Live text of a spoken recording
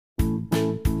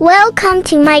Welcome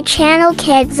to my channel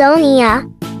Kidzonia.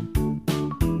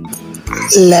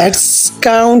 Let's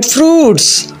count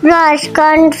fruits. Let's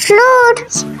count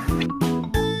fruits.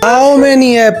 How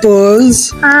many apples?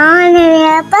 How many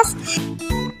apples?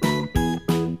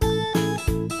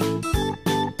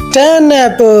 10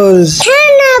 apples.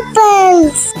 10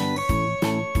 apples.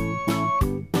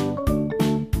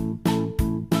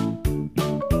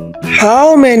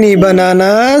 How many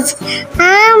bananas?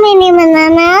 How many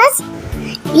bananas?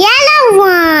 Yellow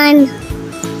one.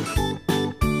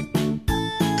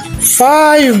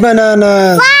 5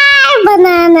 bananas. 5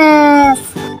 bananas.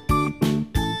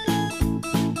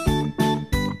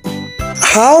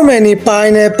 How many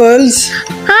pineapples?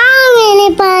 How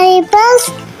many pineapples?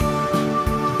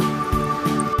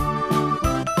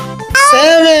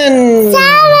 7.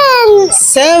 7.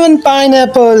 7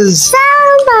 pineapples. 7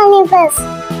 pineapples.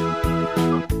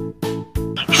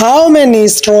 How many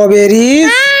strawberries?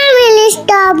 How many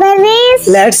strawberries?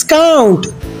 Let's count.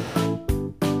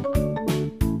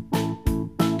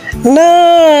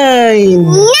 9.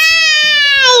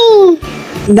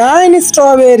 9. 9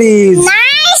 strawberries. 9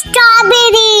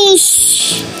 strawberries.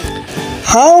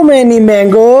 How many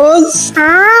mangoes?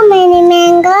 How many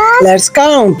mangoes? Let's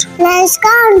count. Let's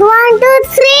count. 1, 2,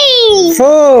 3.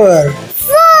 4.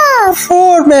 4.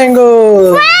 4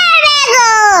 mangoes. 4 mangoes.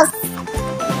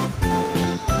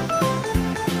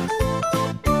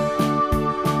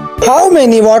 How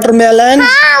many watermelon?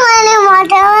 How many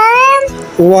watermelons?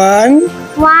 1,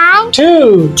 1,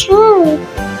 2. 2.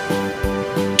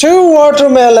 2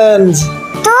 watermelons. 2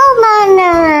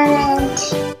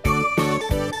 watermelons.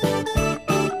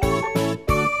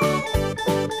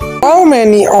 How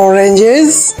many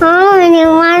oranges? How many?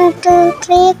 1, 2,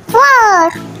 3,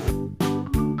 4.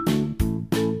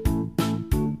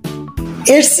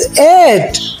 It's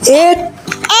 8. 8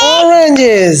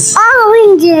 oranges.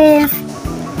 Oranges.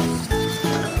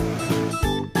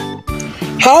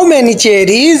 How many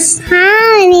cherries?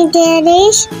 How many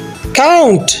cherries?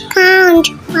 Count. Count.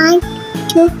 1,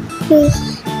 2, 3.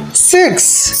 6.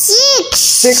 6.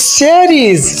 6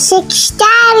 cherries. 6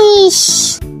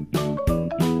 cherries.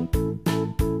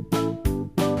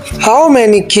 How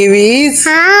many kiwis?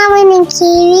 How many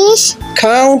kiwis?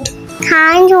 Count.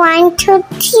 Count. 1, 2,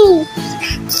 3.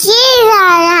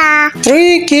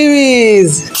 3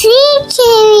 kiwis. 3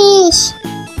 kiwis.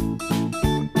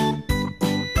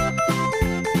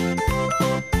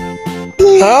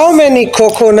 How many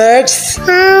coconuts?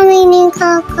 How many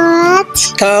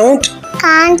coconuts? Count.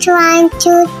 Count. 1,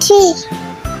 2, 3.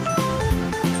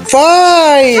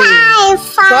 5. 5.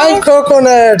 5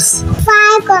 coconuts.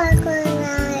 5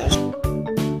 coconuts.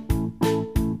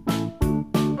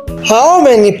 How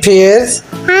many pears?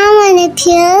 How many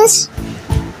pears?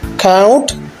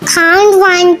 Count. Count.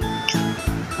 1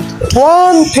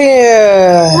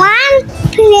 pear.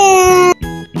 pear.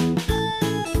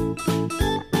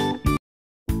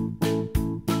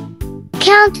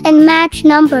 Count and match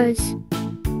numbers.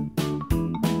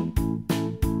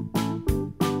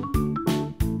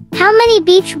 How many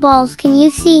beach balls can you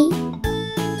see?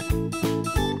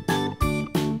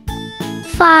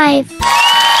 5.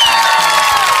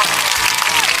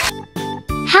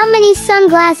 How many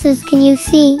sunglasses can you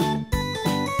see?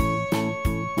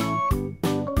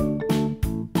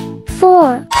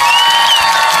 4.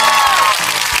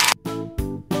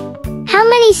 How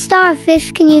many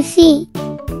starfish can you see?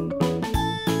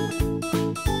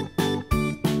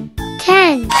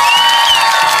 10.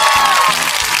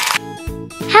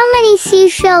 How many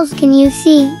seashells can you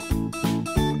see?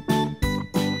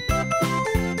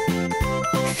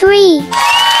 3.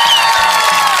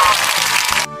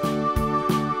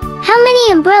 How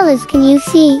many umbrellas can you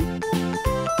see?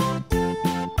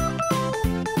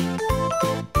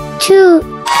 2.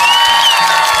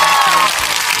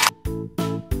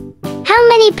 How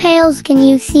many pails can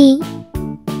you see?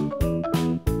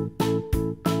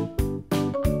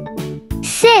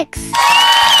 6.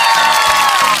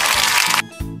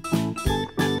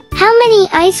 How many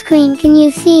ice cream can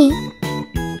you see?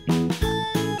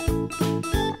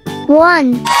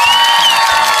 1.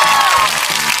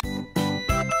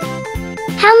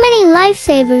 How many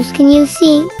lifesavers can you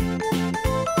see?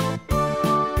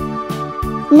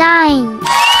 9.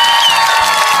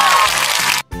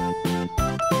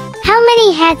 How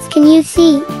many hats can you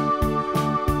see?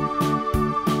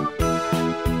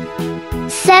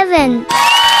 7.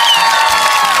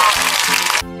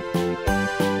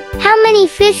 How many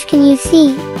fish can you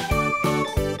see?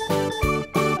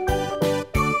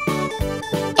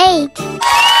 8.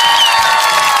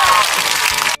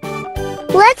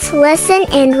 Let's listen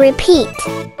and repeat.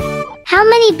 How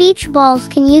many beach balls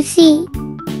can you see?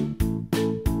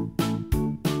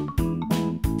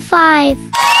 5.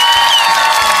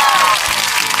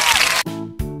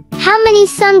 How many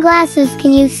sunglasses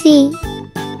can you see?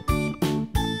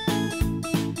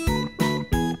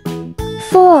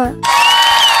 4.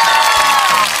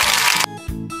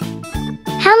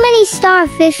 How many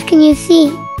starfish can you see?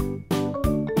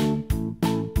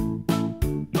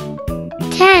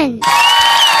 10.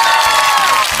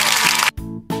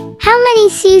 How many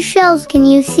seashells can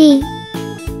you see?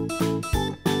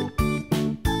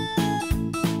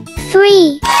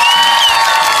 3.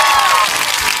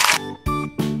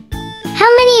 How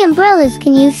many umbrellas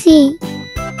can you see?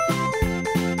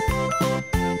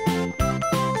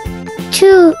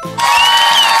 2.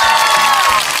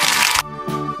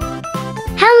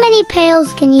 How many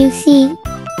pails can you see?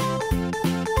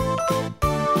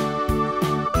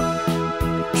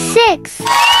 6.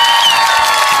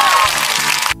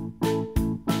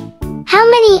 How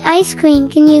many ice cream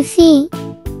can you see?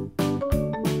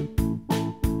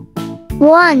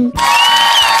 1.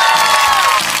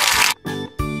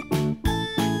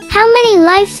 How many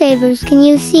lifesavers can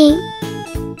you see?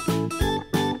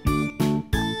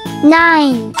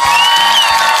 9.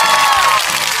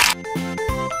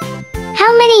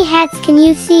 How many hats can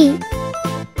you see?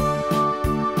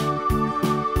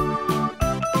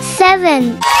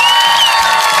 7.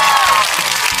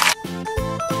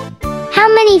 How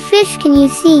many fish can you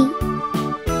see?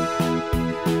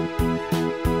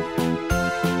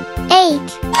 8.